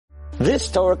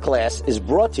This Torah class is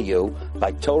brought to you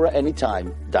by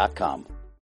TorahAnytime.com.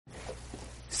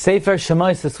 Sefer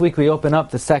Shemos. This week we open up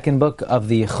the second book of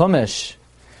the Chumash.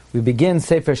 We begin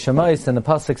Sefer Shemos, and the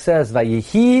pasuk says,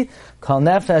 "Vayehi kol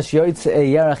nefesh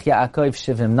yotzei yerach Yaakov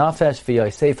shivim nafesh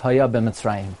v'Yosef haya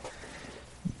b'Mitzrayim."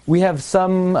 We have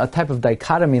a type of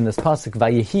dichotomy in this pasuk.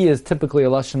 Vayehi is typically a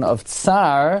lashon of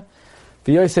tsar.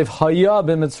 V'Yosef haya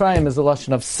b'Mitzrayim is a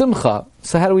lashon of simcha.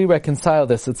 So how do we reconcile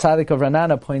this? The Tzaddik of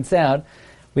Ranana points out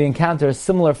we encounter a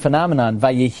similar phenomenon.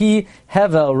 Vayehi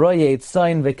hevel roye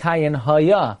tzayin v'kayin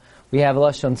haya. We have a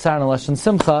lashon tsar and a lashon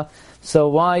simcha. So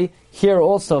why here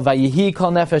also Vayehi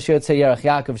kol nefesh yotzei yerach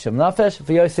Yaakov shem nafesh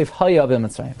v'Yosef haya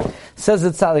b'Mitzrayim? Says the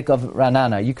Tzaddik of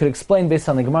Ranana. You could explain based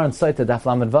on the Gemara and Sotah Daf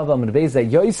Lamed Vav Amud Beis that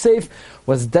Yosef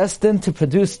was destined to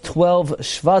produce 12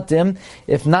 shvatim,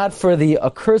 if not for the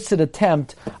accursed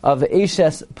attempt of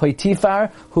Eshes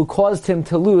Potifar, who caused him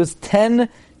to lose 10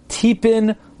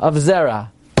 tipin of zera,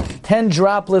 10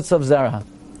 droplets of zera,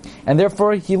 and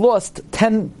therefore he lost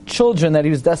 10 children that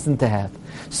he was destined to have.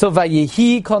 So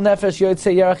Vayehi kol nefesh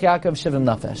yotzei yerach Yaakov shivim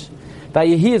nafesh.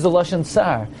 Vayehi is a lashon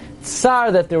tsar.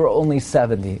 Tsar that there were only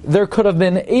 70. There could have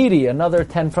been 80, another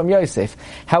 10 from Yosef.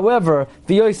 However,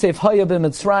 the Yosef haya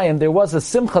b'Mitzrayim, there was a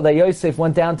simcha that Yosef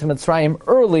went down to Mitzrayim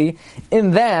early,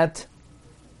 in that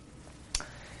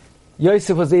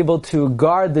Yosef was able to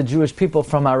guard the Jewish people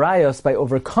from Arayos by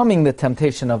overcoming the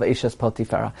temptation of Eshes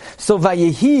Potifar. So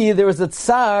Vayehi, there was a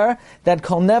tsar that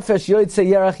kol nefesh yotzei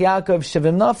yerach Yaakov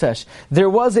shivim nafesh. There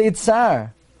was a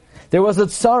tsar. There was a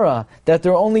tzara that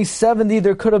there were only 70,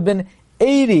 there could have been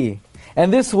 80.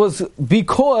 And this was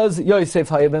because Yosef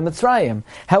haya b'Mitzrayim.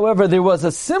 However, there was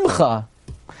a simcha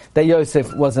that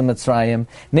Yosef was in Mitzrayim.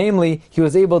 Namely, he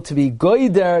was able to be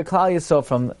goider Klal Yisrael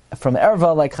from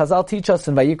Erva, like Chazal teach us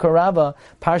in Vayikra Rabbah,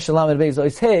 Parsha Lamed Beis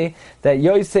Oishei, that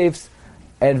Yosef's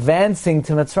advancing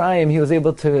to Mitzrayim, he was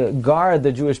able to guard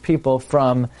the Jewish people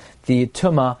from the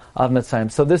Tumah of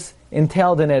Mitzrayim. So this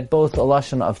entailed in it both a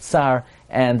lashon of tsar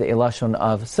and a lashon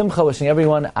of simcha. Wishing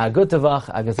everyone a good tavach,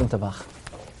 a gezund tavach.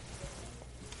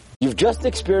 You've just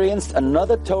experienced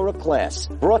another Torah class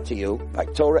brought to you by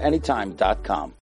TorahAnytime.com.